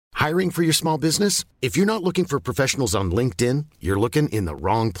Hiring for your small business? If you're not looking for professionals on LinkedIn, you're looking in the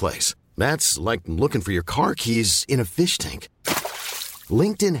wrong place. That's like looking for your car keys in a fish tank.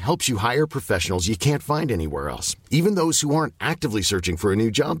 LinkedIn helps you hire professionals you can't find anywhere else, even those who aren't actively searching for a new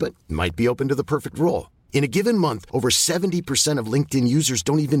job but might be open to the perfect role. In a given month, over 70% of LinkedIn users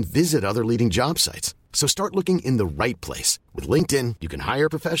don't even visit other leading job sites. So start looking in the right place. With LinkedIn, you can hire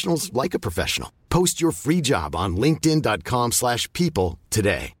professionals like a professional. Post your free job on linkedin.com/people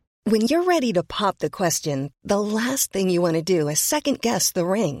today. When you're ready to pop the question, the last thing you want to do is second-guess the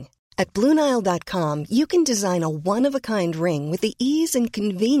ring. At BlueNile.com, you can design a one-of-a-kind ring with the ease and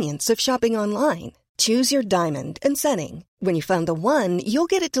convenience of shopping online. Choose your diamond and setting. When you find the one, you'll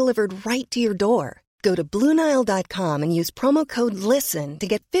get it delivered right to your door. Go to BlueNile.com and use promo code LISTEN to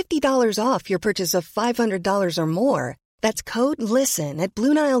get $50 off your purchase of $500 or more. That's code LISTEN at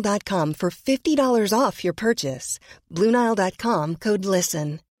BlueNile.com for $50 off your purchase. BlueNile.com, code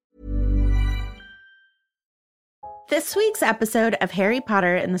LISTEN. This week's episode of Harry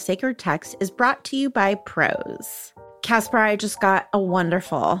Potter and the Sacred Text is brought to you by Prose. Casper, I just got a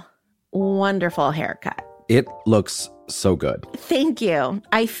wonderful, wonderful haircut. It looks so good. Thank you.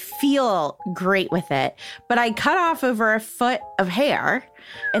 I feel great with it, but I cut off over a foot of hair,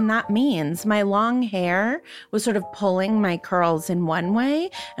 and that means my long hair was sort of pulling my curls in one way,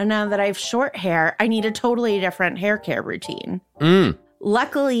 and now that I have short hair, I need a totally different hair care routine.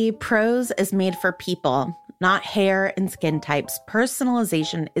 Luckily, Prose is made for people, not hair and skin types.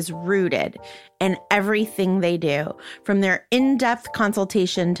 Personalization is rooted in everything they do, from their in-depth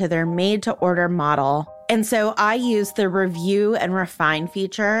consultation to their made-to-order model. And so I used the review and refine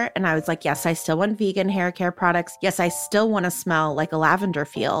feature, and I was like, yes, I still want vegan hair care products. Yes, I still want to smell like a lavender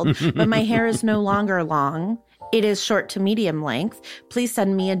field, but my hair is no longer long. It is short to medium length. Please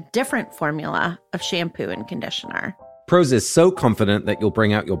send me a different formula of shampoo and conditioner. Prose is so confident that you'll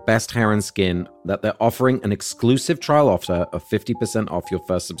bring out your best hair and skin that they're offering an exclusive trial offer of 50% off your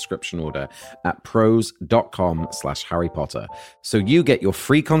first subscription order at prose.com/Harry Potter. So you get your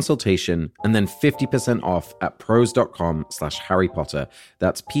free consultation and then 50% off at prose.com/Harry Potter.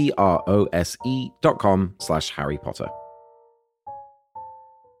 That's PROSE.com/Harry Potter.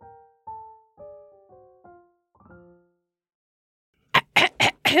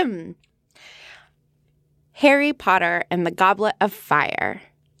 Harry Potter and the Goblet of Fire.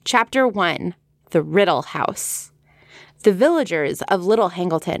 Chapter 1, The Riddle House. The villagers of Little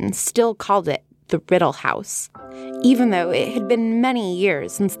Hangleton still called it the Riddle House, even though it had been many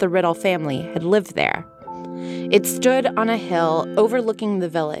years since the Riddle family had lived there. It stood on a hill overlooking the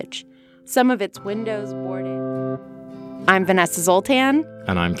village, some of its windows boarded. I'm Vanessa Zoltan.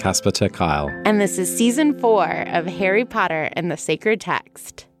 And I'm Casper ter Kuile. And this is Season 4 of Harry Potter and the Sacred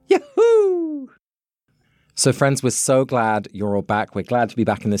Text. Yahoo! So friends, we're so glad you're all back. We're glad to be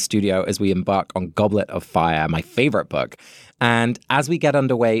back in the studio as we embark on Goblet of Fire, my favorite book. And as we get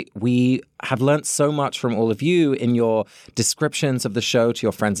underway, we have learned so much from all of you in your descriptions of the show to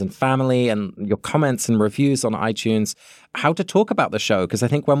your friends and family and your comments and reviews on iTunes, how to talk about the show. Because I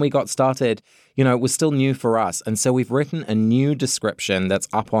think when we got started, it was still new for us. And so we've written a new description that's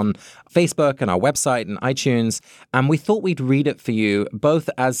up on Facebook and our website and iTunes. And we thought we'd read it for you,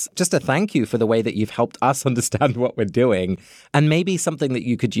 both as just a thank you for the way that you've helped us understand what we're doing, and maybe something that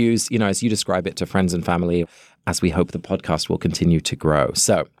you could use, as you describe it to friends and family, as we hope the podcast will continue to grow.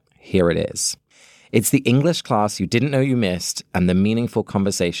 So here it is. It's the English class you didn't know you missed and the meaningful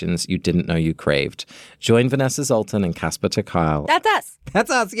conversations you didn't know you craved. Join Vanessa Zoltan and Casper ter Kuile. That's us. That's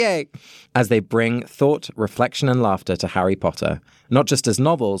us, yay! As they bring thought, reflection, and laughter to Harry Potter, not just as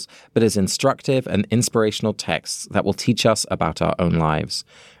novels, but as instructive and inspirational texts that will teach us about our own lives.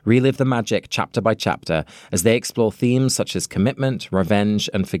 Relive the magic chapter by chapter as they explore themes such as commitment, revenge,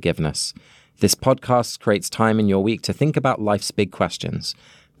 and forgiveness. This podcast creates time in your week to think about life's big questions,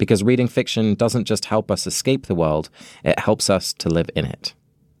 because reading fiction doesn't just help us escape the world, it helps us to live in it.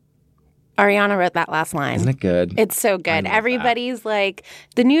 Ariana wrote that last line. Isn't it good? It's so good. Everybody's like,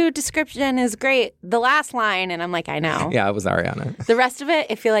 the new description is great. The last line. And I'm like, I know. Yeah, it was Ariana. The rest of it,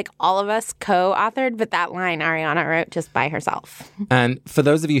 I feel like all of us co-authored, but that line Ariana wrote just by herself. And for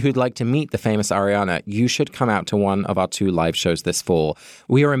those of you who'd like to meet the famous Ariana, you should come out to one of our 2 live shows this fall.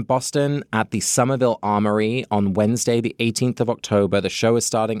 We are in Boston at the Somerville Armory on Wednesday, the 18th of October. The show is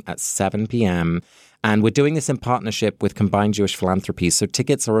starting at 7 p.m. And we're doing this in partnership with Combined Jewish Philanthropy. So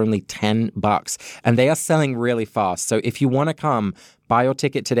tickets are only $10 and they are selling really fast. So if you want to come, buy your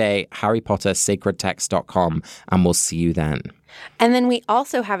ticket today, harrypottersacredtext.com, and we'll see you then. And then we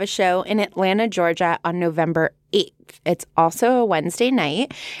also have a show in Atlanta, Georgia on November 8th. It's also a Wednesday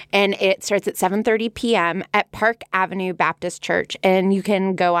night, and it starts at 7:30 p.m. at Park Avenue Baptist Church. And you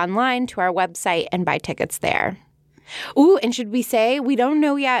can go online to our website and buy tickets there. Ooh, and should we say, we don't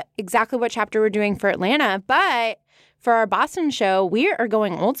know yet exactly what chapter we're doing for Atlanta, but for our Boston show, we are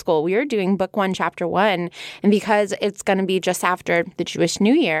going old school. We are doing book 1, chapter 1. And because it's going to be just after the Jewish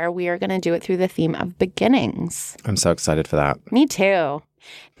New Year, we are going to do it through the theme of beginnings. I'm so excited for that. Me too.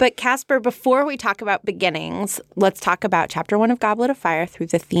 But Casper, before we talk about beginnings, let's talk about chapter 1 of Goblet of Fire through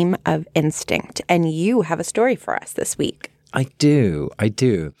the theme of instinct. And you have a story for us this week. I do.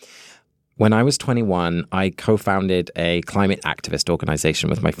 When I was 21, I co-founded a climate activist organization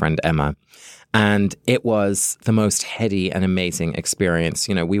with my friend Emma. And it was the most heady and amazing experience.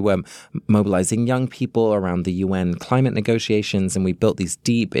 You know, we were mobilizing young people around the UN climate negotiations, and we built these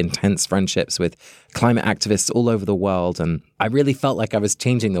deep, intense friendships with climate activists all over the world. And I really felt like I was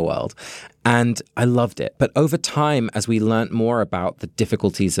changing the world. And I loved it. But over time, as we learned more about the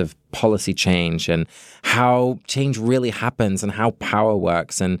difficulties of policy change and how change really happens and how power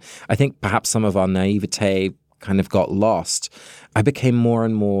works, and I think perhaps some of our naivete kind of got lost, I became more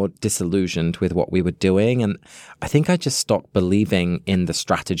and more disillusioned with what we were doing. And I think I just stopped believing in the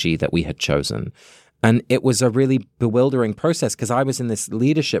strategy that we had chosen. And it was a really bewildering process because I was in this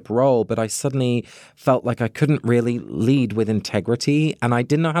leadership role, but I suddenly felt like I couldn't really lead with integrity. And I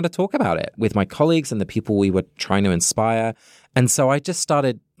didn't know how to talk about it with my colleagues and the people we were trying to inspire. And so I just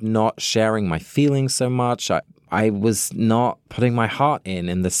started not sharing my feelings so much. I was not putting my heart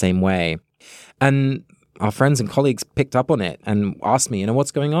in the same way. And our friends and colleagues picked up on it and asked me,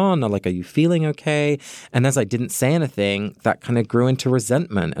 what's going on? They're like, are you feeling okay? And as I didn't say anything, that kind of grew into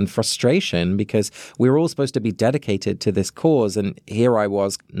resentment and frustration because we were all supposed to be dedicated to this cause. And here I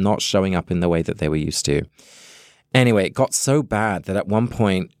was not showing up in the way that they were used to. Anyway, it got so bad that at one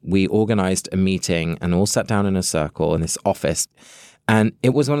point we organized a meeting and all sat down in a circle in this office. And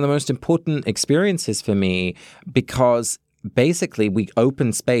it was one of the most important experiences for me because basically, we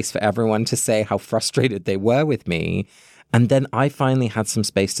opened space for everyone to say how frustrated they were with me. And then I finally had some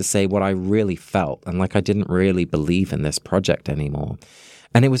space to say what I really felt and like I didn't really believe in this project anymore.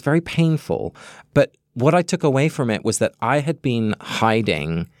 And it was very painful. But what I took away from it was that I had been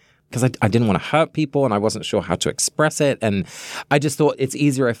hiding because I didn't want to hurt people and I wasn't sure how to express it. And I just thought it's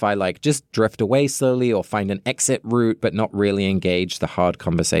easier if I just drift away slowly or find an exit route, but not really engage the hard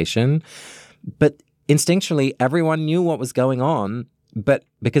conversation. But instinctually, everyone knew what was going on, but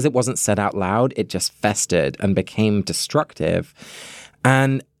because it wasn't said out loud, it just festered and became destructive.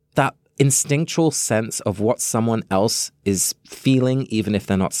 And that instinctual sense of what someone else is feeling, even if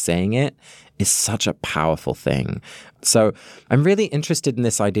they're not saying it, is such a powerful thing. So I'm really interested in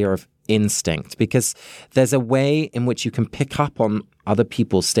this idea of instinct because there's a way in which you can pick up on other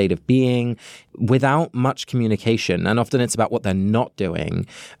people's state of being without much communication. And often it's about what they're not doing.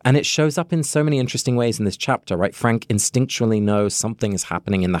 And it shows up in so many interesting ways in this chapter, right? Frank instinctually knows something is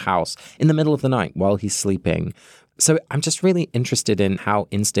happening in the house in the middle of the night while he's sleeping. So I'm just really interested in how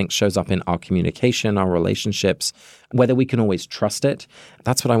instinct shows up in our communication, our relationships, whether we can always trust it.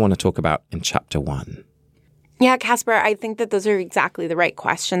 That's what I want to talk about in chapter 1. Yeah, Casper, I think that those are exactly the right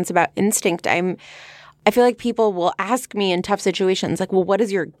questions about instinct. I feel like people will ask me in tough situations, like, well, what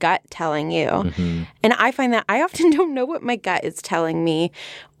is your gut telling you? Mm-hmm. And I find that I often don't know what my gut is telling me,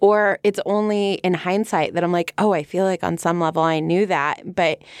 or it's only in hindsight that I'm like, oh, I feel like on some level I knew that.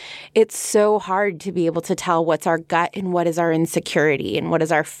 But it's so hard to be able to tell what's our gut and what is our insecurity and what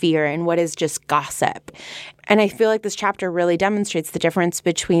is our fear and what is just gossip. And I feel like this chapter really demonstrates the difference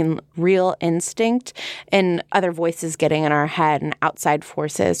between real instinct and other voices getting in our head and outside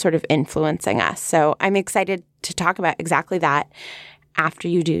forces sort of influencing us. So I'm excited to talk about exactly that after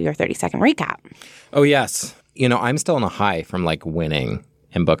you do your 30-second recap. Oh, yes. I'm still on a high from winning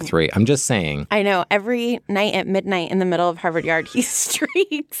in book 3. I'm just saying. I know. Every night at midnight in the middle of Harvard Yard, he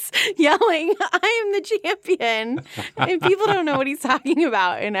streaks yelling, I am the champion. And people don't know what he's talking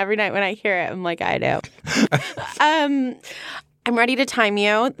about. And every night when I hear it, I'm like, I know. I'm ready to time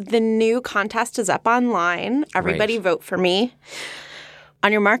you. The new contest is up online. Everybody vote for me.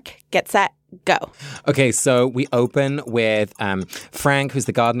 On your mark, get set, Go. Okay, so we open with Frank, who's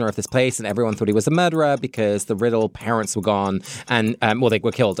the gardener of this place, and everyone thought he was a murderer because the Riddle parents were gone, and they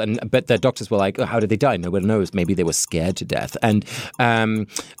were killed. But the doctors were like, oh, how did they die? Nobody knows. Maybe they were scared to death. And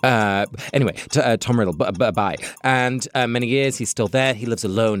anyway, Tom Riddle, bye. And many years, he's still there. He lives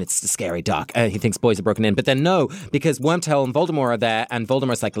alone. It's scary, dark. He thinks boys are broken in. But then no, because Wormtail and Voldemort are there, and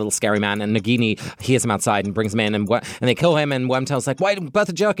Voldemort's like a little scary man, and Nagini hears him outside and brings him in, and they kill him, and Wormtail's like, why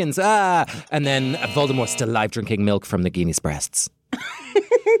Bertha Jerkins? And then Voldemort's still alive drinking milk from Nagini's breasts.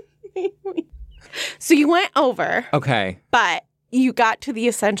 So you went over. Okay. But you got to the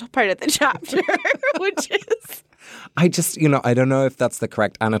essential part of the chapter, which is... I just, I don't know if that's the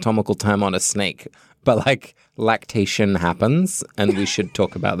correct anatomical term on a snake, but like lactation happens, and we should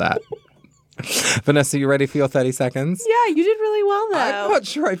talk about that. Vanessa, you ready for your 30 seconds? Yeah, you did really well, though. I'm not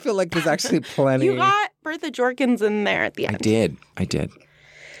sure. I feel like there's actually plenty. You got Bertha Jorkins in there at the end. I did.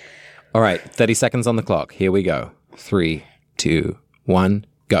 All right, 30 seconds on the clock. Here we go. 3, 2, 1,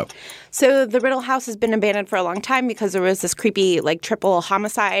 go. So the Riddle house has been abandoned for a long time because there was this creepy, triple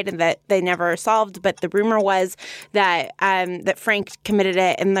homicide that they never solved. But the rumor was that that Frank committed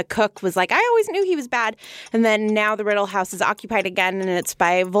it, and the cook was like, I always knew he was bad. And then now the Riddle house is occupied again, and it's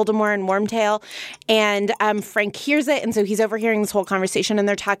by Voldemort and Wormtail. And Frank hears it, and so he's overhearing this whole conversation, and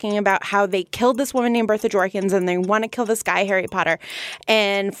they're talking about how they killed this woman named Bertha Jorkins, and they want to kill this guy, Harry Potter.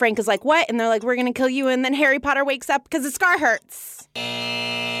 And Frank is like, what? And they're like, we're going to kill you. And then Harry Potter wakes up because his scar hurts.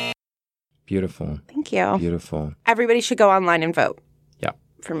 Beautiful. Thank you. Beautiful. Everybody should go online and vote. Yeah.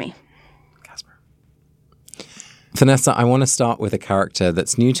 For me. Casper. Vanessa, I want to start with a character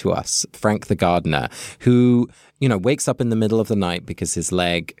that's new to us, Frank the gardener, who, wakes up in the middle of the night because his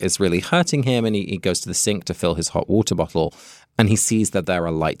leg is really hurting him, and he goes to the sink to fill his hot water bottle, and he sees that there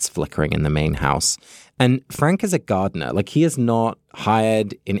are lights flickering in the main house. And Frank is a gardener. He is not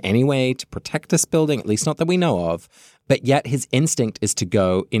hired in any way to protect this building, at least not that we know of. But yet his instinct is to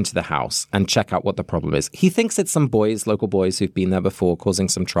go into the house and check out what the problem is. He thinks it's some boys, local boys who've been there before, causing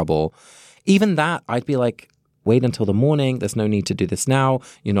some trouble. Even that, I'd be like, wait until the morning. There's no need to do this now.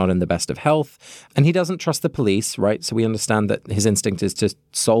 You're not in the best of health. And he doesn't trust the police, right? So we understand that his instinct is to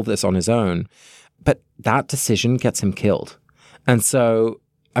solve this on his own. But that decision gets him killed. And so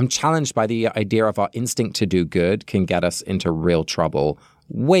I'm challenged by the idea of our instinct to do good can get us into real trouble,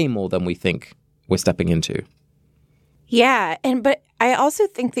 way more than we think we're stepping into. Yeah, but I also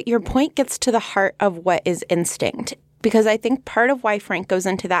think that your point gets to the heart of what is instinct. Because I think part of why Frank goes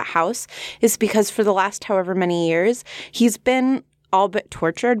into that house is because for the last however many years, he's been all but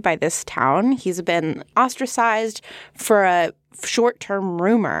tortured by this town. He's been ostracized for a short-term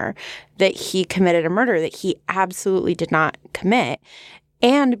rumor that he committed a murder that he absolutely did not commit.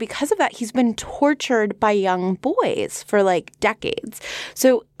 And because of that, he's been tortured by young boys for decades.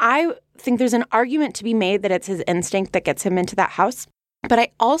 So I think there's an argument to be made that it's his instinct that gets him into that house. But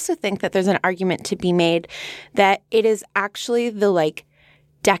I also think that there's an argument to be made that it is actually the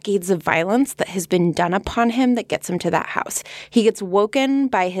decades of violence that has been done upon him that gets him to that house. He gets woken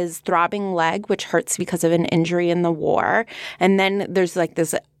by his throbbing leg, which hurts because of an injury in the war. And then there's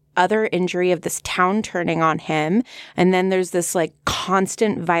this other injury of this town turning on him. And then there's this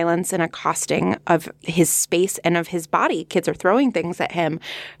constant violence and accosting of his space and of his body. Kids are throwing things at him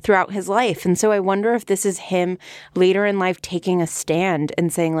throughout his life. And so I wonder if this is him later in life taking a stand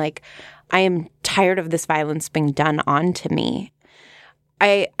and saying I am tired of this violence being done onto me.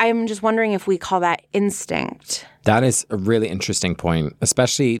 I'm just wondering if we call that instinct. That is a really interesting point,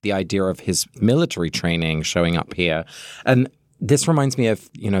 especially the idea of his military training showing up here. And this reminds me of,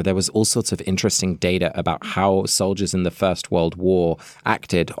 there was all sorts of interesting data about how soldiers in the First World War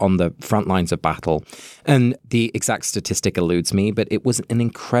acted on the front lines of battle. And the exact statistic eludes me, but it was an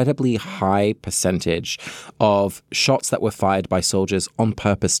incredibly high percentage of shots that were fired by soldiers on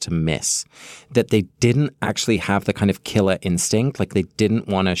purpose to miss. That they didn't actually have the kind of killer instinct, they didn't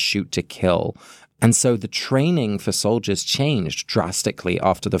want to shoot to kill. And so the training for soldiers changed drastically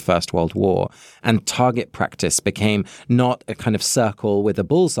after the First World War, and target practice became not a kind of circle with a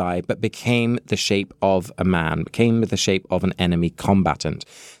bullseye, but became the shape of a man, became the shape of an enemy combatant,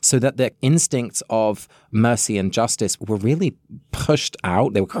 so that the instincts of mercy and justice were really pushed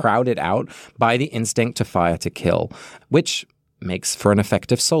out, they were crowded out by the instinct to fire to kill, which makes for an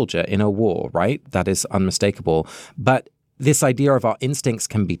effective soldier in a war, right? That is unmistakable. But this idea of our instincts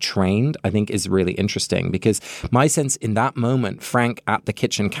can be trained, I think, is really interesting, because my sense in that moment, Frank at the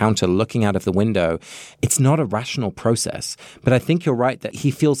kitchen counter looking out of the window, it's not a rational process. But I think you're right that he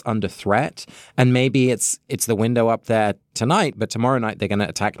feels under threat, and maybe it's the window up there tonight, but tomorrow night they're going to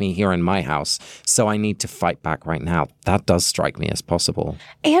attack me here in my house. So I need to fight back right now. That does strike me as possible.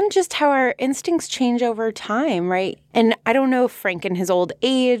 And just how our instincts change over time, right? And I don't know if Frank in his old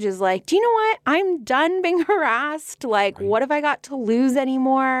age is like, do you know what? I'm done being harassed. Like, what have I got to lose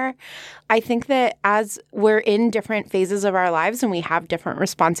anymore? I think that as we're in different phases of our lives and we have different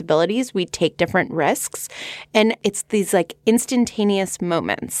responsibilities, we take different risks. And it's these like instantaneous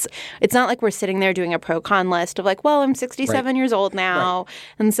moments. It's not like we're sitting there doing a pro-con list of like, well, I'm 67 years old now. Right.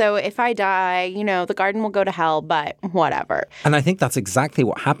 And so if I die, you know, the garden will go to hell, but whatever. And I think that's exactly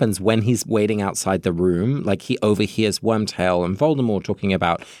what happens when he's waiting outside the room. Like he overhears Wormtail and Voldemort talking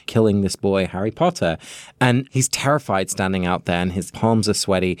about killing this boy, Harry Potter. And he's terrified standing out there and his palms are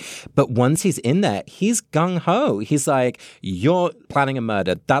sweaty. But once he's in there, he's gung-ho. He's like, you're planning a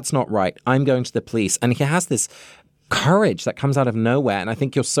murder. That's not right. I'm going to the police. And he has this courage that comes out of nowhere. And I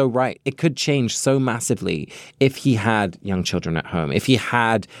think you're so right. It could change so massively if he had young children at home, if he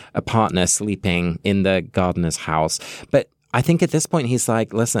had a partner sleeping in the gardener's house. But I think at this point, he's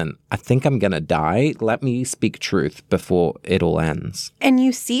like, listen, I think I'm going to die. Let me speak truth before it all ends. And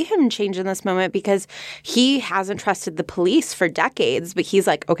you see him change in this moment because he hasn't trusted the police for decades, but he's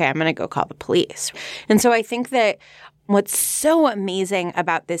like, okay, I'm going to go call the police. And so I think that what's so amazing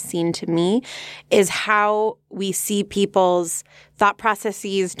about this scene to me is how we see people's thought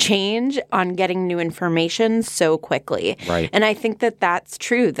processes change on getting new information so quickly. Right. And I think that that's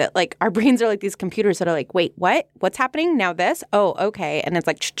true, that like our brains are like these computers that are like, wait, what? What's happening? Now this? Oh, okay. And it's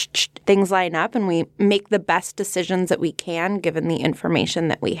like things line up and we make the best decisions that we can given the information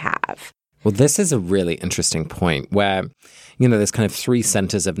that we have. Well, this is a really interesting point where, you know, there's kind of three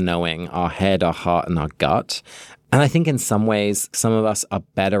centers of knowing: our head, our heart, and our gut. And I think in some ways, some of us are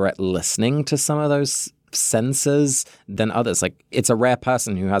better at listening to some of those senses than others. Like, it's a rare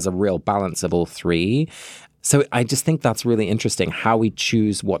person who has a real balance of all three. So I just think that's really interesting, how we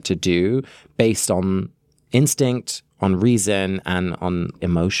choose what to do based on instinct, on reason, and on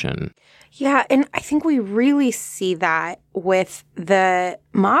emotion. Yeah, and I think we really see that with the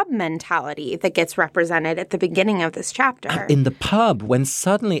mob mentality that gets represented at the beginning of this chapter. In the pub, when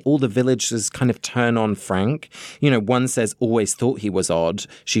suddenly all the villagers kind of turn on Frank. You know, one says, always thought he was odd,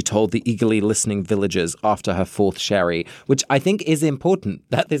 she told the eagerly listening villagers after her fourth sherry, which I think is important,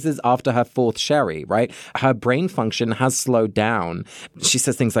 that this is after her fourth sherry, right? Her brain function has slowed down. She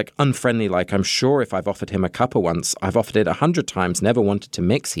says things like, unfriendly, like, I'm sure if I've offered him a cuppa once, I've offered it 100 times, never wanted to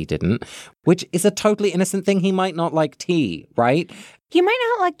mix, he didn't, which is a totally innocent thing. He might not like tea, right? He might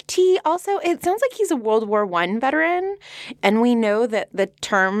not like tea. Also, it sounds like he's a World War I veteran. And we know that the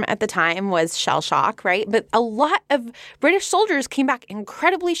term at the time was shell shock, right? But a lot of British soldiers came back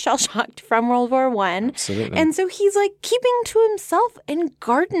incredibly shell shocked from World War I. Absolutely. And so he's like keeping to himself and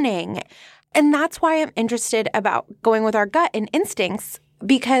gardening. And that's why I'm interested about going with our gut and instincts,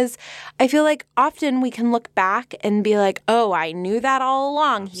 because I feel like often we can look back and be like, oh, I knew that all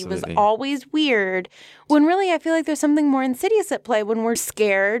along. Absolutely. He was always weird. When really I feel like there's something more insidious at play. When we're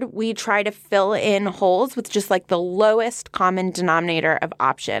scared, we try to fill in holes with just like the lowest common denominator of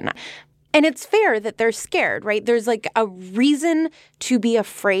option. And it's fair that they're scared, right? There's like a reason to be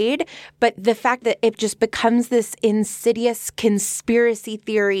afraid, but the fact that it just becomes this insidious conspiracy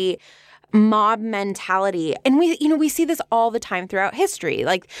theory mob mentality. And we see this all the time throughout history.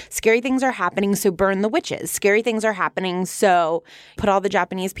 Like, scary things are happening, so burn the witches. Scary things are happening, so put all the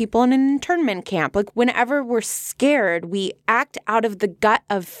Japanese people in an internment camp. Like, whenever we're scared, we act out of the gut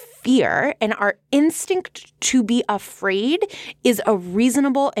of fear, and our instinct to be afraid is a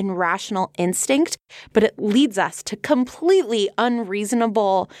reasonable and rational instinct, but it leads us to completely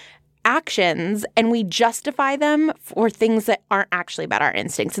unreasonable actions, and we justify them for things that aren't actually about our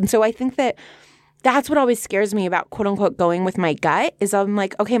instincts. And so I think that that's what always scares me about, quote unquote, going with my gut, is I'm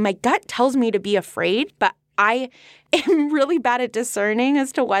like, okay, my gut tells me to be afraid, but I am really bad at discerning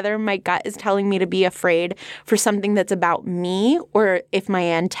as to whether my gut is telling me to be afraid for something that's about me or if my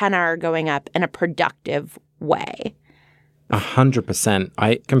antennae are going up in a productive way. 100%.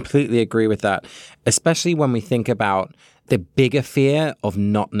 I completely agree with that, especially when we think about the bigger fear of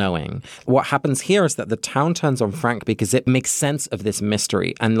not knowing. What happens here is that the town turns on Frank because it makes sense of this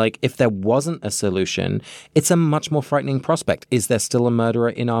mystery. And like, if there wasn't a solution, it's a much more frightening prospect. Is there still a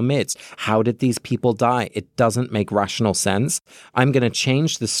murderer in our midst? How did these people die? It doesn't make rational sense. I'm going to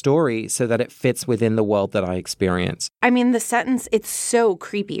change the story so that it fits within the world that I experience. I mean, the sentence, it's so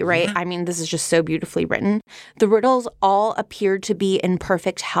creepy, right? I mean, this is just so beautifully written. The Riddles all appeared to be in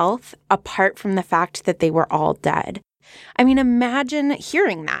perfect health, apart from the fact that they were all dead. I mean, imagine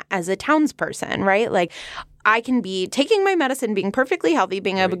hearing that as a townsperson, right? Like, I can be taking my medicine, being perfectly healthy,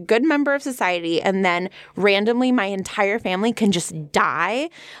 being a good member of society, and then randomly my entire family can just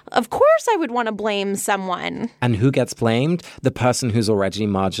die. Of course I would want to blame someone. And who gets blamed? The person who's already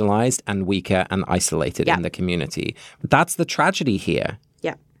marginalized and weaker and isolated in the community. That's the tragedy here.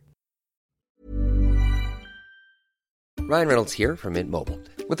 Yeah. Ryan Reynolds here from Mint Mobile.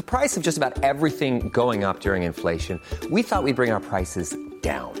 With the price of just about everything going up during inflation, we thought we'd bring our prices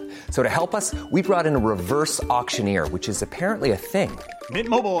down. So to help us, we brought in a reverse auctioneer, which is apparently a thing. Mint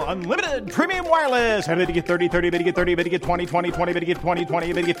Mobile Unlimited Premium Wireless. How to get 30, 30, bit to get 30, bit to get 20, 20, 20, bit to get 20,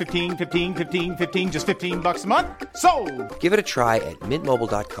 20, bit to get 15, 15, 15, 15, just $15 a month? Sold! Give it a try at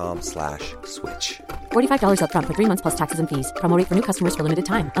mintmobile.com/switch. $45 up front for 3 months plus taxes and fees. Promo rate for new customers for limited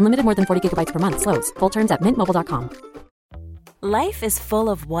time. Unlimited more than 40 gigabytes per month. Slows full terms at mintmobile.com. Life is full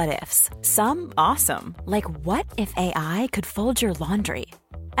of what-ifs. Some awesome. Like what if AI could fold your laundry?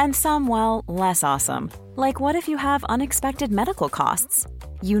 And some, well, less awesome. Like what if you have unexpected medical costs?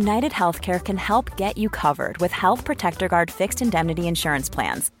 United Healthcare can help get you covered with Health Protector Guard fixed indemnity insurance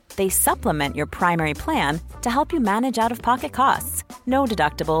plans. They supplement your primary plan to help you manage out-of-pocket costs. No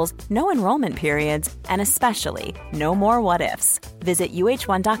deductibles, no enrollment periods, and especially no more what-ifs. Visit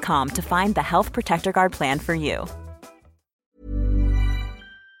uh1.com to find the Health Protector Guard plan for you.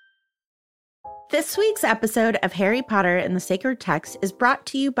 This week's episode of Harry Potter and the Sacred Text is brought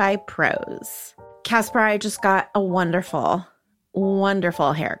to you by Prose. Casper, I just got a wonderful,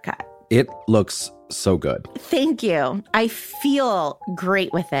 wonderful haircut. It looks so good. Thank you. I feel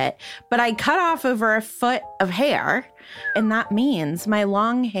great with it, but I cut off over a foot of hair, and that means my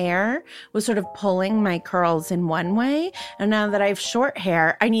long hair was sort of pulling my curls in one way, and now that I have short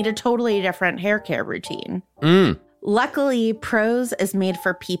hair, I need a totally different hair care routine. Luckily, Prose is made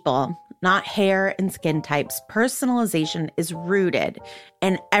for people, not hair and skin types. Personalization is rooted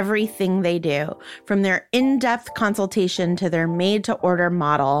in everything they do, from their in-depth consultation to their made-to-order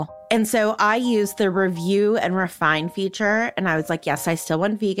model. And so I used the review and refine feature, and I was like, yes, I still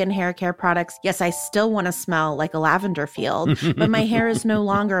want vegan hair care products. Yes, I still want to smell like a lavender field, but my hair is no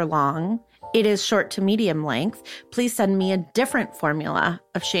longer long. It is short to medium length. Please send me a different formula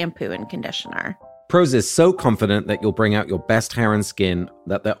of shampoo and conditioner. Prose is so confident that you'll bring out your best hair and skin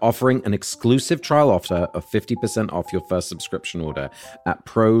that they're offering an exclusive trial offer of 50% off your first subscription order at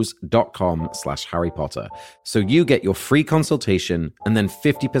prose.com/Harry Potter. So you get your free consultation and then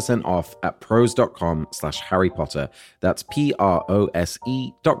 50% off at prose.com/Harry Potter. That's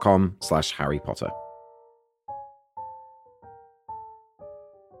PROSE.com/Harry Potter.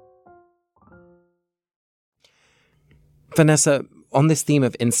 Vanessa, on this theme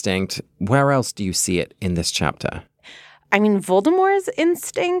of instinct, where else do you see it in this chapter? I mean, Voldemort's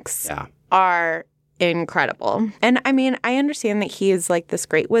instincts are incredible. And I mean, I understand that he is like this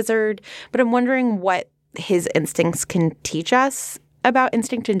great wizard, but I'm wondering what his instincts can teach us about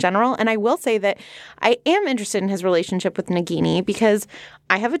instinct in general. And I will say that I am interested in his relationship with Nagini because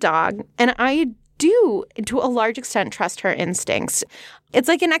I have a dog and I do, to a large extent, trust her instincts. It's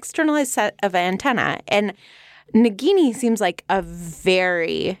like an externalized set of antennae. And Nagini seems like a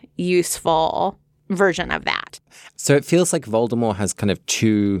very useful version of that. So it feels like Voldemort has kind of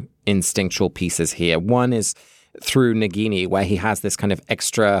two instinctual pieces here. One is through Nagini, where he has this kind of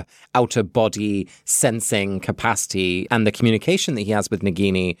extra outer body sensing capacity, and the communication that he has with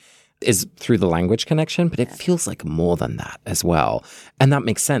Nagini is through the language connection, but it feels like more than that as well. And that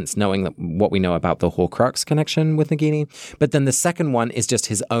makes sense, knowing that what we know about the Horcrux connection with Nagini. But then the second one is just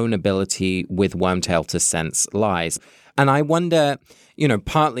his own ability with Wormtail to sense lies. And I wonder,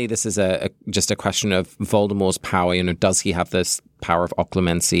 partly this is just a question of Voldemort's power. Does he have this power of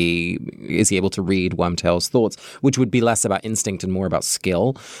occlumency? Is he able to read Wormtail's thoughts, which would be less about instinct and more about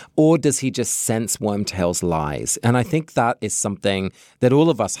skill? Or does he just sense Wormtail's lies? And I think that is something that all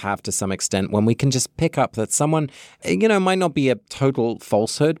of us have to some extent when we can just pick up that someone, might not be a total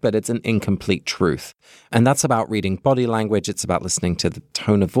falsehood, but it's an incomplete truth. And that's about reading body language. It's about listening to the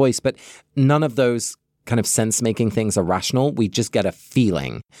tone of voice. But none of those kind of sense-making things are rational. We just get a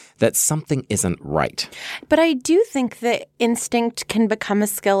feeling that something isn't right. But I do think that instinct can become a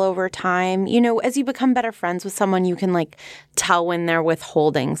skill over time. As you become better friends with someone, you can tell when they're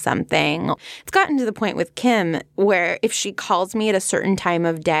withholding something. It's gotten to the point with Kim where if she calls me at a certain time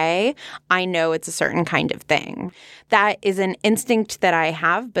of day, I know it's a certain kind of thing. That is an instinct that I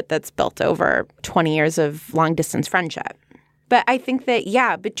have, but that's built over 20 years of long-distance friendship. But I think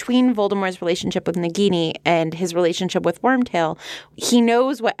that, between Voldemort's relationship with Nagini and his relationship with Wormtail, he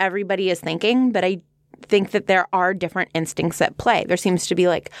knows what everybody is thinking, but I think that there are different instincts at play. There seems to be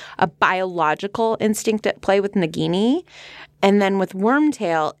like a biological instinct at play with Nagini. And then with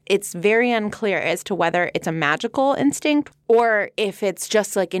Wormtail, it's very unclear as to whether it's a magical instinct or if it's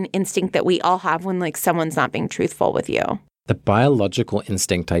just like an instinct that we all have when like someone's not being truthful with you. The biological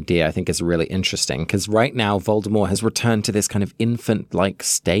instinct idea, I think, is really interesting because right now Voldemort has returned to this kind of infant-like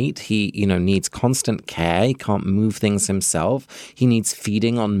state. He, needs constant care. He can't move things himself. He needs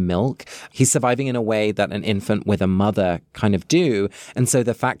feeding on milk. He's surviving in a way that an infant with a mother kind of do. And so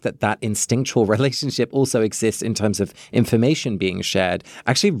the fact that that instinctual relationship also exists in terms of information being shared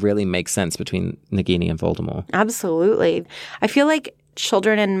actually really makes sense between Nagini and Voldemort. Absolutely. I feel like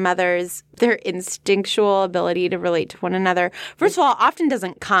children and mothers, their instinctual ability to relate to one another, first of all, often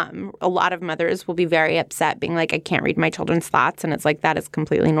doesn't come. A lot of mothers will be very upset, being like, I can't read my children's thoughts. And it's like, that is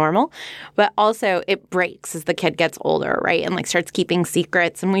completely normal. But also it breaks as the kid gets older, right? And like starts keeping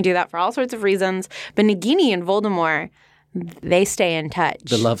secrets. And we do that for all sorts of reasons. But Nagini and Voldemort, they stay in touch.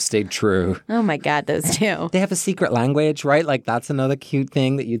 The love stayed true. Oh my God, those two. They have a secret language, right? Like that's another cute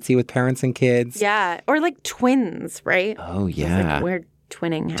thing that you'd see with parents and kids. Yeah. Or like twins, right? Oh, yeah. Like weird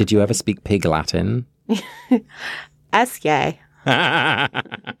twinning happens. Did you ever speak Pig Latin? Yay.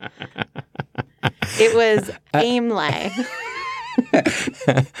 It was Aimlay.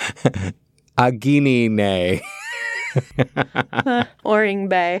 Agini ne. Oring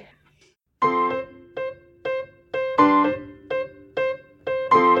Bay.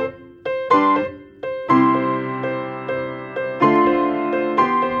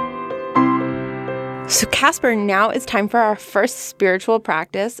 So, Casper, now it's time for our first spiritual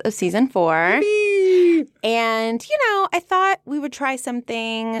practice of season 4. Yippee! And, I thought we would try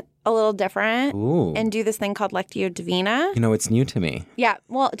something a little different and do this thing called Lectio Divina. It's new to me. Yeah.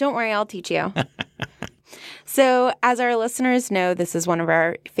 Well, don't worry. I'll teach you. So, as our listeners know, this is one of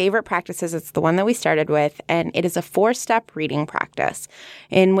our favorite practices. It's the one that we started with, and it is a 4-step reading practice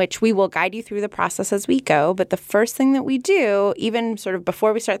in which we will guide you through the process as we go. But the first thing that we do, even sort of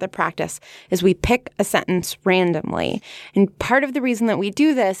before we start the practice, is we pick a sentence randomly. And part of the reason that we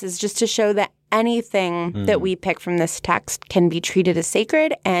do this is just to show that anything that we pick from this text can be treated as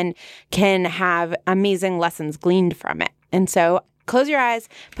sacred and can have amazing lessons gleaned from it. And so close your eyes,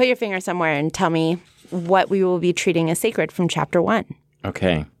 put your finger somewhere, and tell me what we will be treating as sacred from chapter 1.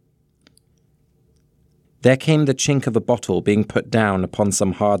 Okay. There came the chink of a bottle being put down upon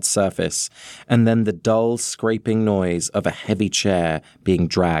some hard surface, and then the dull scraping noise of a heavy chair being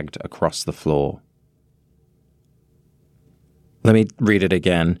dragged across the floor. Let me read it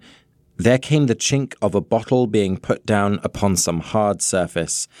again. There came the chink of a bottle being put down upon some hard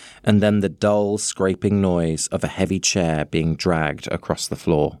surface, and then the dull scraping noise of a heavy chair being dragged across the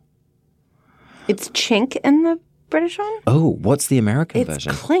floor. It's chink in the British one? Oh, what's the American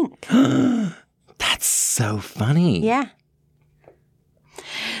version? It's clink. That's so funny. Yeah.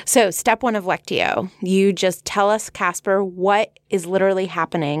 So step 1 of Lectio, you just tell us, Casper, what is literally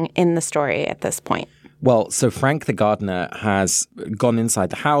happening in the story at this point. Well, so Frank the gardener has gone inside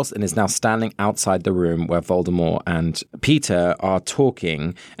the house and is now standing outside the room where Voldemort and Peter are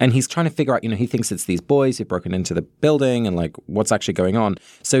talking. And he's trying to figure out, he thinks it's these boys who've broken into the building and like what's actually going on.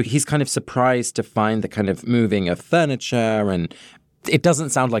 So he's kind of surprised to find the kind of moving of furniture, and it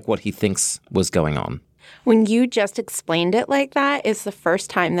doesn't sound like what he thinks was going on. When you just explained it like that, it's the first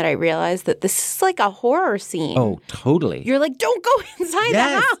time that I realized that this is like a horror scene. Oh, totally. You're like, don't go inside the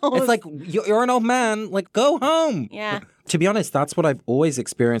house. It's like, you're an old man. Like, go home. Yeah. To be honest, that's what I've always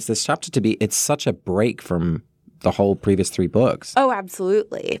experienced this chapter to be. It's such a break from the whole previous 3 books. Oh,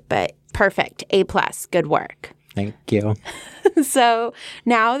 absolutely. But perfect. A+. Good work. Thank you. So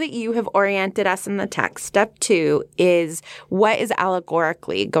now that you have oriented us in the text, step 2 is what is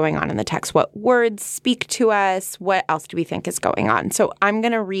allegorically going on in the text? What words speak to us? What else do we think is going on? So I'm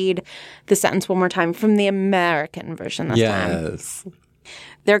going to read the sentence one more time from the American version this time. Yes.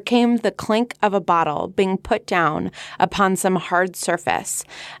 There came the clink of a bottle being put down upon some hard surface,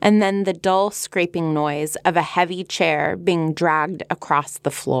 and then the dull scraping noise of a heavy chair being dragged across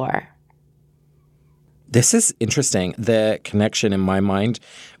the floor. This is interesting. The connection in my mind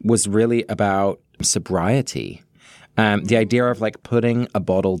was really about sobriety. The idea of like putting a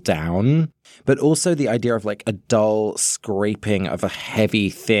bottle down, but also the idea of like a dull scraping of a heavy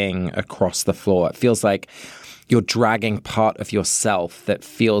thing across the floor. It feels like you're dragging part of yourself that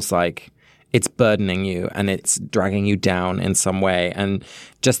feels like it's burdening you and it's dragging you down in some way. And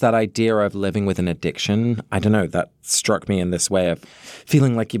just that idea of living with an addiction, I don't know, that struck me in this way of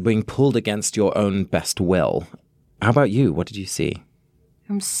feeling like you're being pulled against your own best will. How about you? What did you see?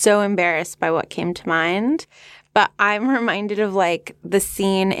 I'm so embarrassed by what came to mind. but I'm reminded of like the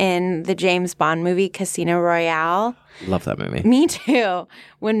scene in the James Bond movie Casino Royale. Love that movie. Me too.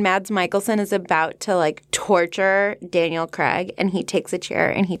 When Mads Mikkelsen is about to like torture Daniel Craig and he takes a chair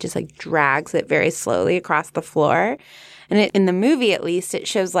and he just like drags it very slowly across the floor. And in the movie, at least, it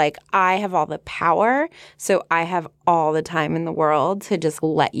shows like I have all the power, so I have all the time in the world to just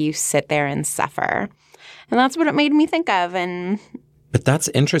let you sit there and suffer. And that's what it made me think of. But that's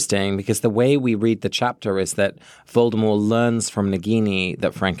interesting because the way we read the chapter is that Voldemort learns from Nagini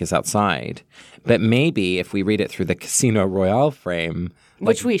that Frank is outside. But maybe if we read it through the Casino Royale frame...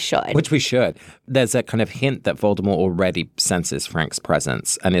 Which we should. There's a kind of hint that Voldemort already senses Frank's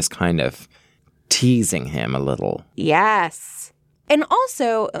presence and is kind of teasing him a little. Yes. And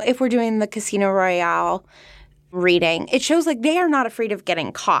also, if we're doing the Casino Royale reading, it shows like they are not afraid of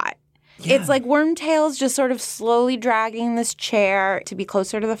getting caught. Yeah. It's like Wormtail's just sort of slowly dragging this chair to be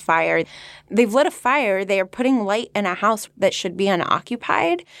closer to the fire. They've lit a fire. They are putting light in a house that should be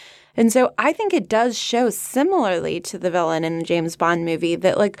unoccupied. And so I think it does show similarly to the villain in the James Bond movie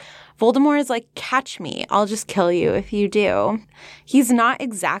that like Voldemort is like, catch me. I'll just kill you if you do. He's not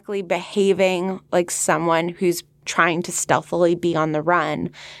exactly behaving like someone who's trying to stealthily be on the run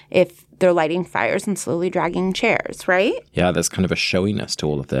if they're lighting fires and slowly dragging chairs, right? Yeah, there's kind of a showiness to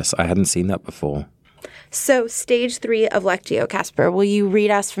all of this. I hadn't seen that before. So stage 3 of Lectio, Casper, will you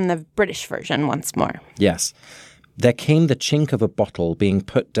read us from the British version once more? Yes. There came the chink of a bottle being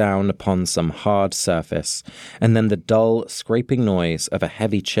put down upon some hard surface, and then the dull, scraping noise of a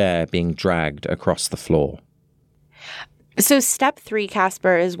heavy chair being dragged across the floor. So step 3,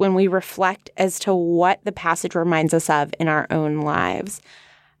 Casper, is when we reflect as to what the passage reminds us of in our own lives.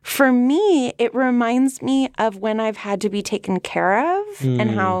 For me, it reminds me of when I've had to be taken care of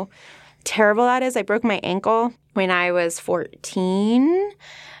and how terrible that is. I broke my ankle when I was 14.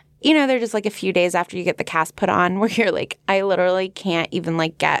 You know, they're just like a few days after you get the cast put on where you're like, I literally can't even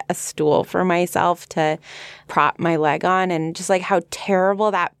like get a stool for myself to prop my leg on, and just like how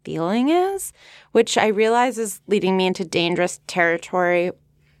terrible that feeling is, which I realize is leading me into dangerous territory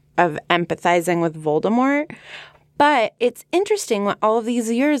of empathizing with Voldemort. But it's interesting what all of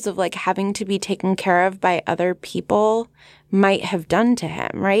these years of like having to be taken care of by other people might have done to him,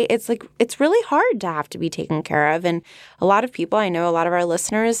 right? It's like, it's really hard to have to be taken care of. And a lot of people, I know a lot of our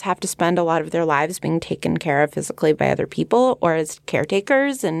listeners have to spend a lot of their lives being taken care of physically by other people or as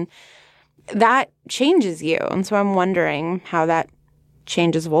caretakers. And that changes you. And so I'm wondering how that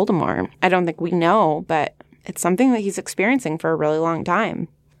changes Voldemort. I don't think we know, but it's something that he's experiencing for a really long time.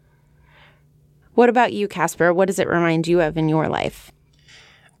 What about you, Casper? What does it remind you of in your life?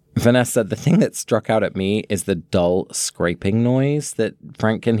 Vanessa, the thing that struck out at me is the dull scraping noise that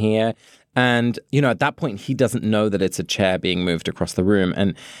Frank can hear. And, you know, at that point, he doesn't know that it's a chair being moved across the room.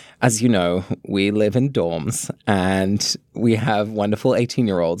 And as you know, we live in dorms and we have wonderful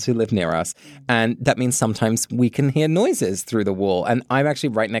 18-year-olds who live near us. And that means sometimes we can hear noises through the wall. And I'm actually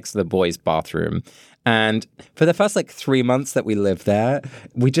right next to the boys' bathroom. And for the first 3 months that we lived there,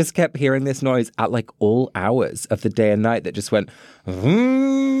 we just kept hearing this noise at all hours of the day and night that just went, and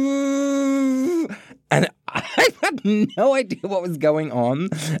I had no idea what was going on.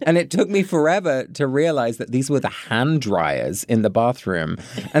 And it took me forever to realize that these were the hand dryers in the bathroom.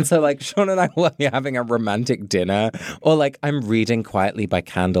 And so Sean and I were having a romantic dinner, or I'm reading quietly by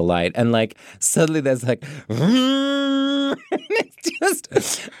candlelight. And suddenly there's and it's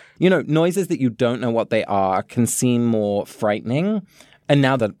just, noises that you don't know what they are can seem more frightening. And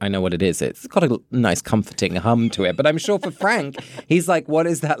now that I know what it is, it's got a nice comforting hum to it. But I'm sure for Frank, he's like, what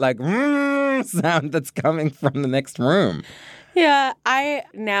is that sound that's coming from the next room? Yeah, I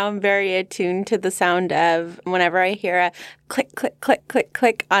now am very attuned to the sound of whenever I hear a click, click, click, click,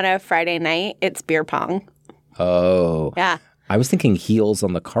 click on a Friday night, it's beer pong. Oh. Yeah. I was thinking heels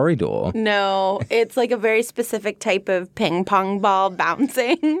on the corridor. No, it's a very specific type of ping pong ball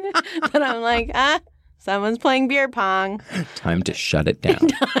bouncing. But I'm like, someone's playing beer pong. Time to shut it down.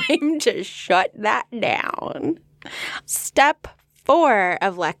 Time to shut that down. Step 4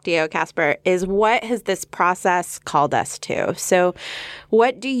 of Lectio, Casper, is what has this process called us to? So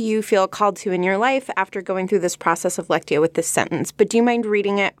what do you feel called to in your life after going through this process of Lectio with this sentence? But do you mind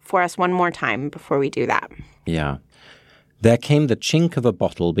reading it for us one more time before we do that? Yeah. There came the chink of a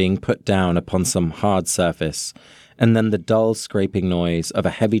bottle being put down upon some hard surface, and then the dull scraping noise of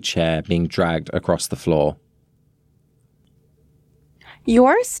a heavy chair being dragged across the floor.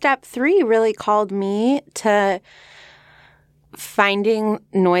 Your step 3 really called me to finding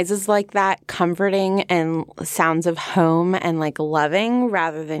noises like that comforting and sounds of home and like loving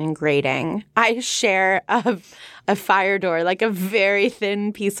rather than grating. I share a fire door, like a very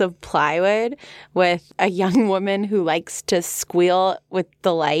thin piece of plywood, with a young woman who likes to squeal with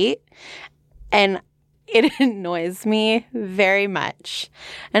delight. And it annoys me very much.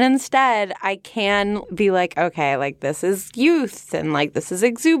 And instead, I can be like, okay, like this is youth and like this is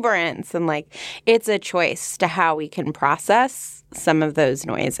exuberance. And like it's a choice to how we can process some of those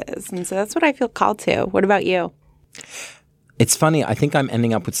noises. And so that's what I feel called to. What about you? It's funny. I think I'm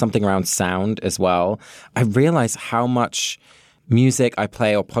ending up with something around sound as well. I realize how much music I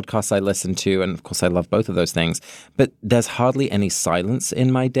play or podcasts I listen to, and of course I love both of those things, but there's hardly any silence in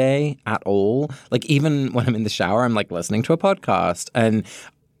my day at all. Like even when I'm in the shower, I'm like listening to a podcast, and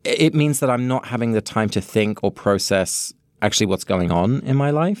it means that I'm not having the time to think or process actually what's going on in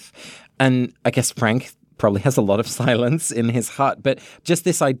my life. And I guess Frank probably has a lot of silence in his hut, but just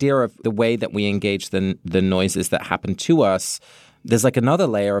this idea of the way that we engage the noises that happen to us, there's like another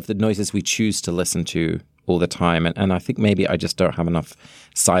layer of the noises we choose to listen to all the time. And I think maybe I just don't have enough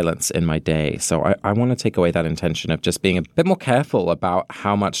silence in my day. So I want to take away that intention of just being a bit more careful about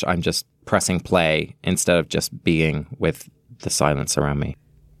how much I'm just pressing play instead of just being with the silence around me.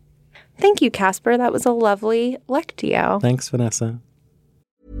 Thank you, Casper. That was a lovely lectio. Thanks, Vanessa.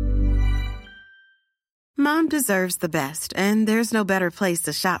 Mom deserves the best, and there's no better place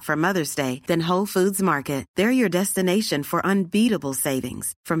to shop for Mother's Day than Whole Foods Market. They're your destination for unbeatable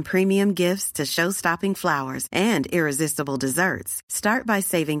savings, from premium gifts to show-stopping flowers and irresistible desserts. Start by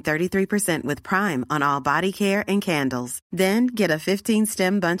saving 33% with Prime on all body care and candles. Then get a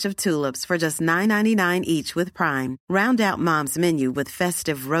 15-stem bunch of tulips for just $9.99 each with Prime. Round out Mom's menu with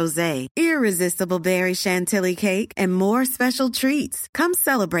festive rosé, irresistible berry chantilly cake, and more special treats. Come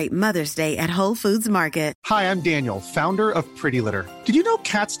celebrate Mother's Day at Whole Foods Market. Hi, I'm Daniel, founder of Pretty Litter. Did you know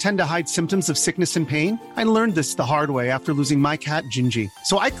cats tend to hide symptoms of sickness and pain? I learned this the hard way after losing my cat, Gingy.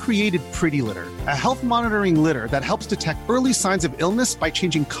 So I created Pretty Litter, a health monitoring litter that helps detect early signs of illness by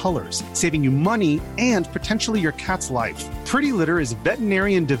changing colors, saving you money and potentially your cat's life. Pretty Litter is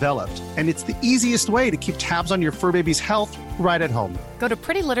veterinarian developed, and it's the easiest way to keep tabs on your fur baby's health right at home. Go to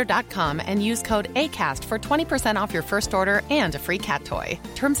prettylitter.com and use code ACAST for 20% off your first order and a free cat toy.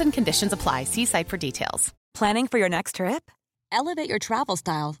 Terms and conditions apply. See site for details. Planning for your next trip? Elevate your travel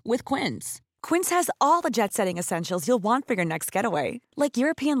style with Quince. Quince has all the jet-setting essentials you'll want for your next getaway, like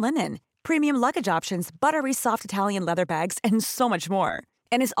European linen, premium luggage options, buttery soft Italian leather bags, and so much more.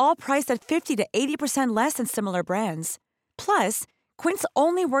 And is all priced at 50 to 80% less than similar brands. Plus, Quince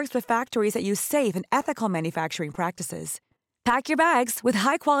only works with factories that use safe and ethical manufacturing practices. Pack your bags with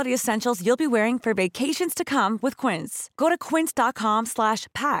high-quality essentials you'll be wearing for vacations to come with Quince. Go to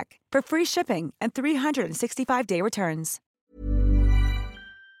quince.com/pack for free shipping and 365-day returns.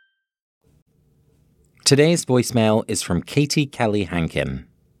 Today's voicemail is from Katie Kelly Hankin.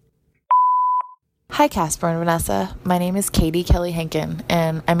 Hi, Casper and Vanessa. My name is Katie Kelly Hankin,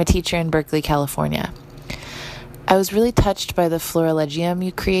 and I'm a teacher in Berkeley, California. I was really touched by the Florilegium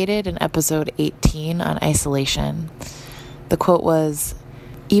you created in episode 18 on isolation. The quote was,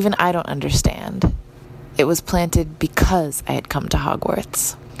 "Even I don't understand. It was planted because I had come to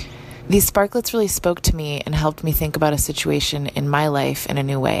Hogwarts." These sparklets really spoke to me and helped me think about a situation in my life in a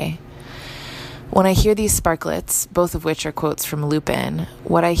new way. When I hear these sparklets, both of which are quotes from Lupin,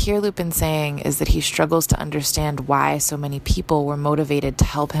 what I hear Lupin saying is that he struggles to understand why so many people were motivated to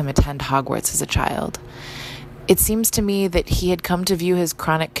help him attend Hogwarts as a child. It seems to me that he had come to view his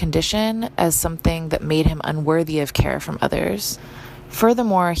chronic condition as something that made him unworthy of care from others.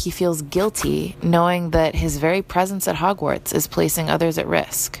 Furthermore, he feels guilty knowing that his very presence at Hogwarts is placing others at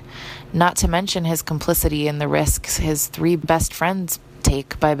risk, not to mention his complicity in the risks his 3 best friends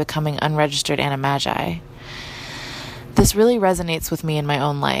take by becoming unregistered animagi. This really resonates with me in my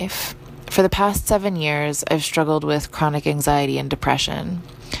own life. For the past 7 years, I've struggled with chronic anxiety and depression.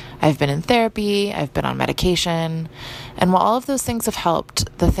 I've been in therapy, I've been on medication, and while all of those things have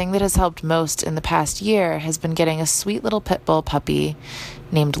helped, the thing that has helped most in the past year has been getting a sweet little pit bull puppy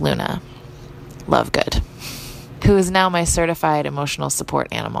named Luna, Lovegood, who is now my certified emotional support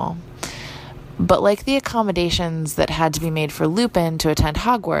animal. But like the accommodations that had to be made for Lupin to attend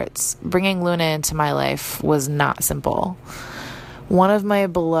Hogwarts, bringing Luna into my life was not simple. One of my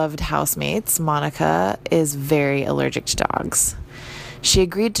beloved housemates, Monica, is very allergic to dogs. She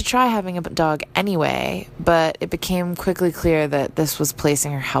agreed to try having a dog anyway, but it became quickly clear that this was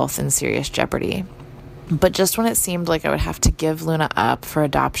placing her health in serious jeopardy. But just when it seemed like I would have to give Luna up for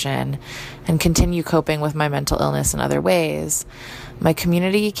adoption and continue coping with my mental illness in other ways, My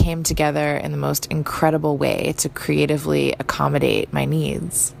community came together in the most incredible way to creatively accommodate my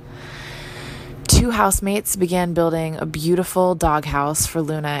needs. 2 housemates began building a beautiful doghouse for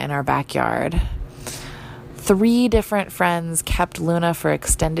Luna in our backyard. 3 different friends kept Luna for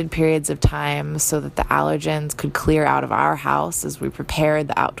extended periods of time so that the allergens could clear out of our house as we prepared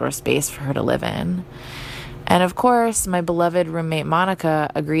the outdoor space for her to live in. And of course, my beloved roommate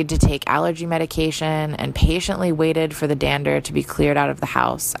Monica agreed to take allergy medication and patiently waited for the dander to be cleared out of the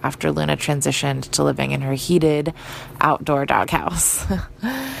house after Luna transitioned to living in her heated outdoor doghouse.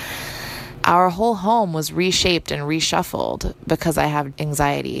 Our whole home was reshaped and reshuffled because I have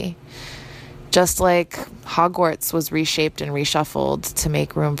anxiety. Just like Hogwarts was reshaped and reshuffled to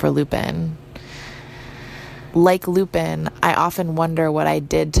make room for Lupin. Like Lupin, I often wonder what I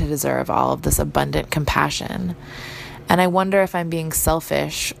did to deserve all of this abundant compassion. And I wonder if I'm being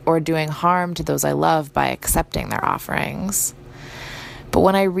selfish or doing harm to those I love by accepting their offerings. But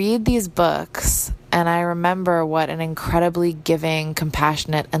when I read these books and I remember what an incredibly giving,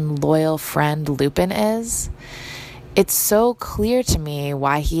 compassionate, and loyal friend Lupin is, it's so clear to me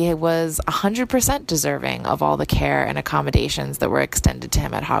why he was 100% deserving of all the care and accommodations that were extended to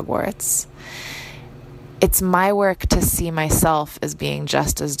him at Hogwarts. It's my work to see myself as being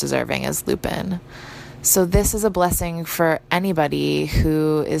just as deserving as Lupin. So this is a blessing for anybody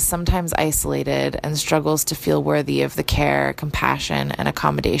who is sometimes isolated and struggles to feel worthy of the care, compassion, and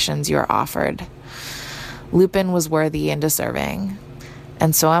accommodations you are offered. Lupin was worthy and deserving,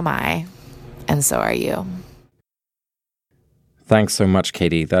 and so am I, and so are you. Thanks so much,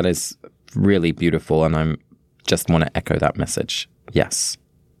 Katie. That is really beautiful, and I just want to echo that message. Yes.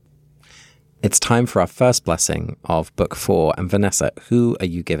 It's time for our first blessing of Book 4. And Vanessa, who are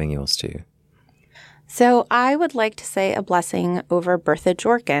you giving yours to? So I would like to say a blessing over Bertha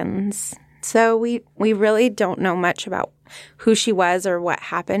Jorkins. So we really don't know much about who she was or what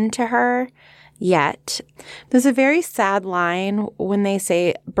happened to her yet. There's a very sad line when they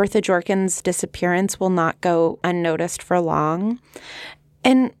say Bertha Jorkins' disappearance will not go unnoticed for long.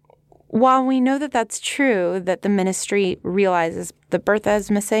 And while we know that that's true, that the ministry realizes that Bertha is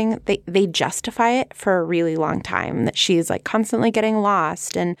missing, they justify it for a really long time, that she's like constantly getting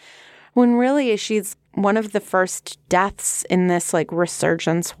lost. And when really she's one of the first deaths in this like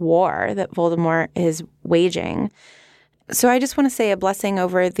resurgence war that Voldemort is waging. So I just want to say a blessing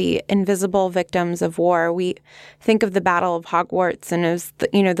over the invisible victims of war. We think of the Battle of Hogwarts and as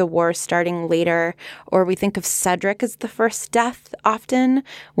the war starting later, or we think of Cedric as the first death often,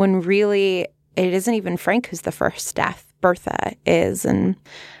 when really it isn't even Frank who's the first death. Bertha is, and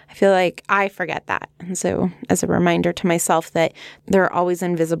I feel like I forget that. And so as a reminder to myself that there are always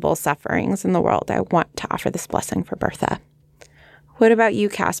invisible sufferings in the world, I want to offer this blessing for Bertha. What about you,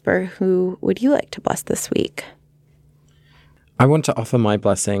 Casper? Who would you like to bless this week? I want to offer my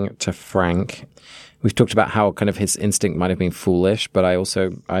blessing to Frank. We've talked about how kind of his instinct might have been foolish, but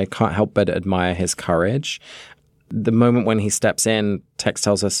I can't help but admire his courage. The moment when he steps in, text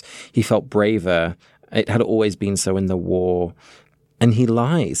tells us he felt braver. It had always been so in the war. And he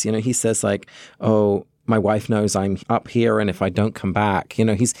lies. He says like, oh, my wife knows I'm up here, and if I don't come back,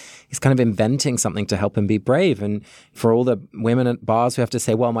 he's kind of inventing something to help him be brave. And for all the women at bars who have to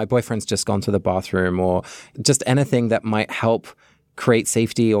say, well, my boyfriend's just gone to the bathroom, or just anything that might help create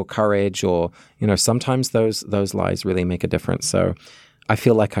safety or courage, or, sometimes those lies really make a difference. So I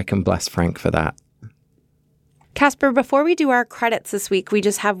feel like I can bless Frank for that. Casper, before we do our credits this week, we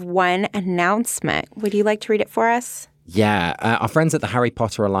just have one announcement. Would you like to read it for us? Yeah, our friends at the Harry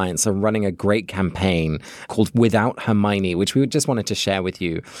Potter Alliance are running a great campaign called Without Hermione, which we just wanted to share with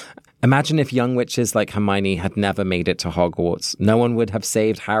you. Imagine if young witches like Hermione had never made it to Hogwarts. No one would have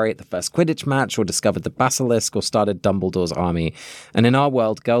saved Harry at the first Quidditch match, or discovered the basilisk, or started Dumbledore's army. And in our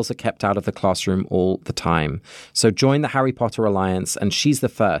world, girls are kept out of the classroom all the time. So join the Harry Potter Alliance, and she's the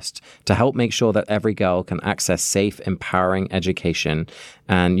first to help make sure that every girl can access safe, empowering education.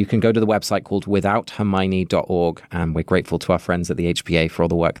 And you can go to the website called withouthermione.org, and we're grateful to our friends at the HPA for all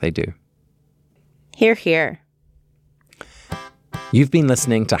the work they do. Hear, hear. You've been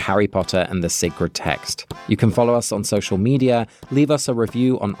listening to Harry Potter and the Sacred Text. You can follow us on social media, leave us a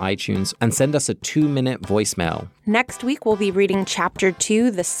review on iTunes, and send us a 2-minute voicemail. Next week, we'll be reading Chapter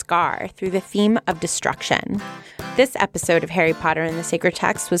 2, The Scar, through the theme of destruction. This episode of Harry Potter and the Sacred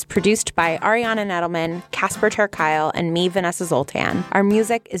Text was produced by Ariana Nettleman, Casper ter Kuile, and me, Vanessa Zoltan. Our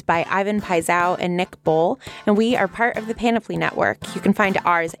music is by Ivan Paisau and Nick Boll, and we are part of the Panoply Network. You can find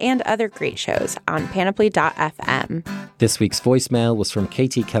ours and other great shows on panoply.fm. This week's voicemail email was from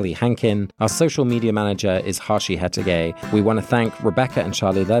Katie Kelly Hankin. Our social media manager is Harshi Hetagay. We want to thank Rebecca and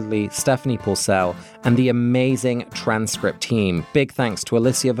Charlie Ledley, Stephanie Porcel, and the amazing transcript team. Big thanks to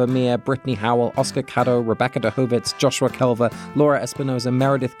Alicia Vermeer, Brittany Howell, Oscar Caddo, Rebecca DeHovitz, Joshua Kelva, Laura Espinoza,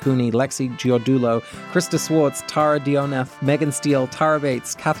 Meredith Cooney, Lexi Giordulo, Krista Swartz, Tara Dioneth, Megan Steele, Tara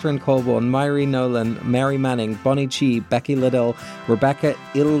Bates, Catherine Colborn, Myri Nolan, Mary Manning, Bonnie Chi, Becky Liddell, Rebecca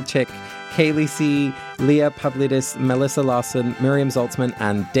Ilchik, Kaylee C., Leah Pavlidis, Melissa Larson, Miriam Zoltzman,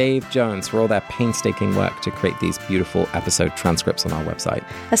 and Dave Jones for all their painstaking work to create these beautiful episode transcripts on our website.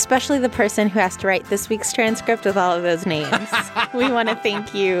 Especially the person who has to write this week's transcript with all of those names. We want to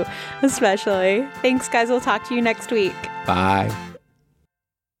thank you, especially. Thanks, guys. We'll talk to you next week. Bye.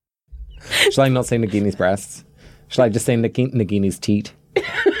 Shall I not say Nagini's breasts? Shall I just say Nagini's teat?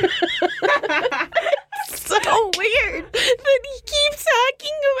 So weird that he keeps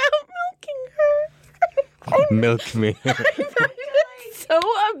talking about milking her. Milk me. I find it so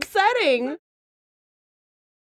upsetting.